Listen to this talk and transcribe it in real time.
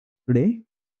Today,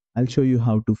 I'll show you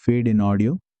how to fade in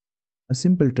audio, a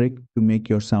simple trick to make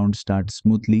your sound start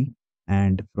smoothly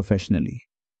and professionally.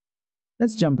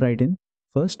 Let's jump right in.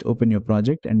 First, open your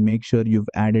project and make sure you've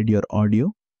added your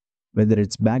audio, whether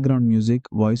it's background music,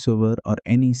 voiceover, or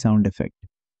any sound effect.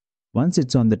 Once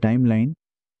it's on the timeline,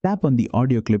 tap on the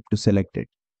audio clip to select it.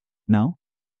 Now,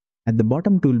 at the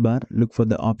bottom toolbar, look for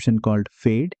the option called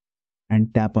Fade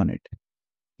and tap on it.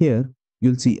 Here,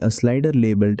 you'll see a slider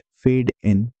labeled Fade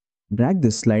In. Drag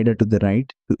this slider to the right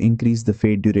to increase the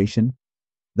fade duration.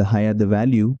 The higher the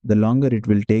value, the longer it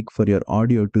will take for your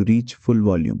audio to reach full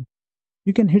volume.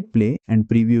 You can hit play and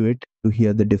preview it to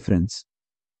hear the difference.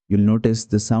 You'll notice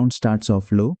the sound starts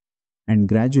off low and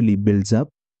gradually builds up,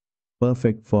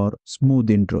 perfect for smooth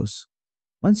intros.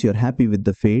 Once you're happy with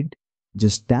the fade,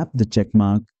 just tap the check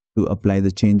mark to apply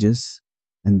the changes,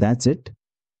 and that's it.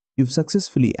 You've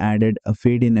successfully added a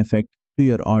fade-in effect to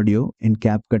your audio in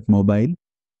CapCut Mobile.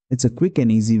 It's a quick and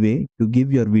easy way to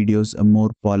give your videos a more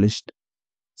polished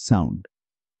sound.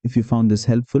 If you found this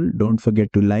helpful, don't forget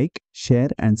to like, share,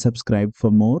 and subscribe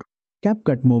for more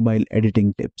CapCut Mobile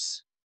editing tips.